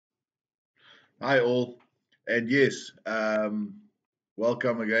Hi all, and yes,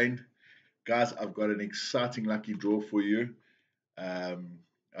 welcome again, guys. I've got an exciting lucky draw for you. Um,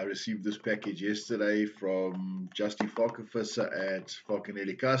 I received this package yesterday from Justy Falkenfisser at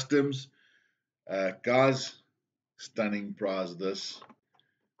Falconelli Customs. Guys, stunning prize. This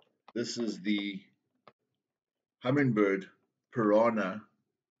is the Humminbird Piranha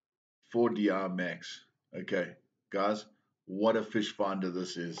 4DR Max. Okay, guys, what a fish finder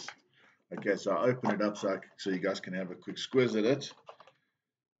this is. Okay, so I open it up so you guys can have a quick squiz at it.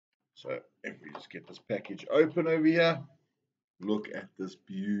 So if we just get this package open over here, look at this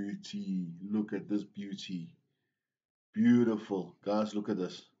beauty. Look at this beauty. Beautiful. Guys, look at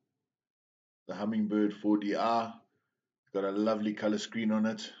this. The Humminbird 4DR. Got a lovely color screen on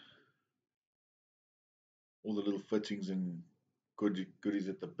it. All the little fittings and goodies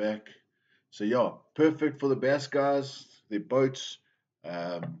at the back. So yeah, perfect for the bass guys, their boats,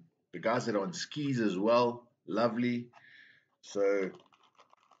 the guys that are on skis as well. Lovely. So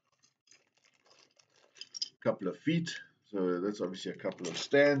couple of feet. So that's obviously a couple of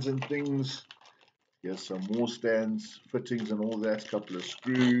stands and things. Here's some more stands, fittings and all that, couple of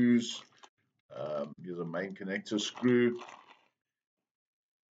screws. Here's a main connector screw.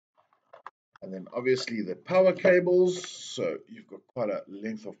 And then obviously the power cables. So you've got quite a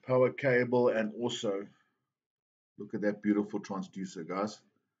length of power cable, and also look at that beautiful transducer, guys.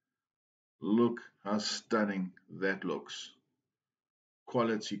 Look how stunning that looks.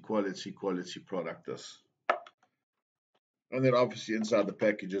 Quality, quality, quality product this. And then obviously inside the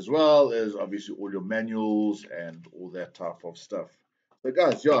package as well is obviously all your manuals and all that type of stuff. So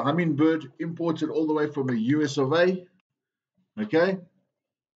guys, yeah, Humminbird imported all the way from the US of A. Okay.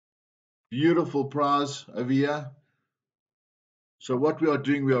 Beautiful prize over here. So what we are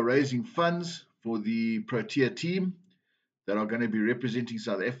doing, we are raising funds for the Protea team that are going to be representing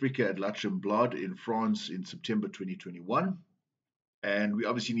South Africa at La Tremblade in France in September 2021. And we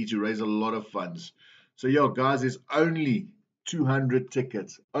obviously need to raise a lot of funds. So yeah, guys, there's only 200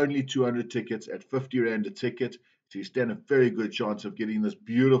 tickets, only 200 tickets at 50 Rand a ticket. So you stand a very good chance of getting this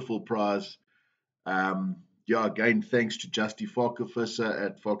beautiful prize. Yeah, again, thanks to Justy Falkenfisser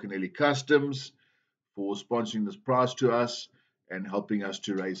at Falconelli Customs for sponsoring this prize to us and helping us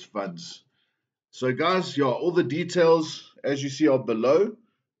to raise funds. So guys, yeah, all the details, as you see, are below.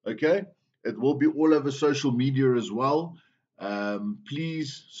 Okay, it will be all over social media as well.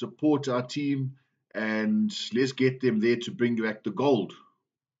 Please support our team and let's get them there to bring back the gold.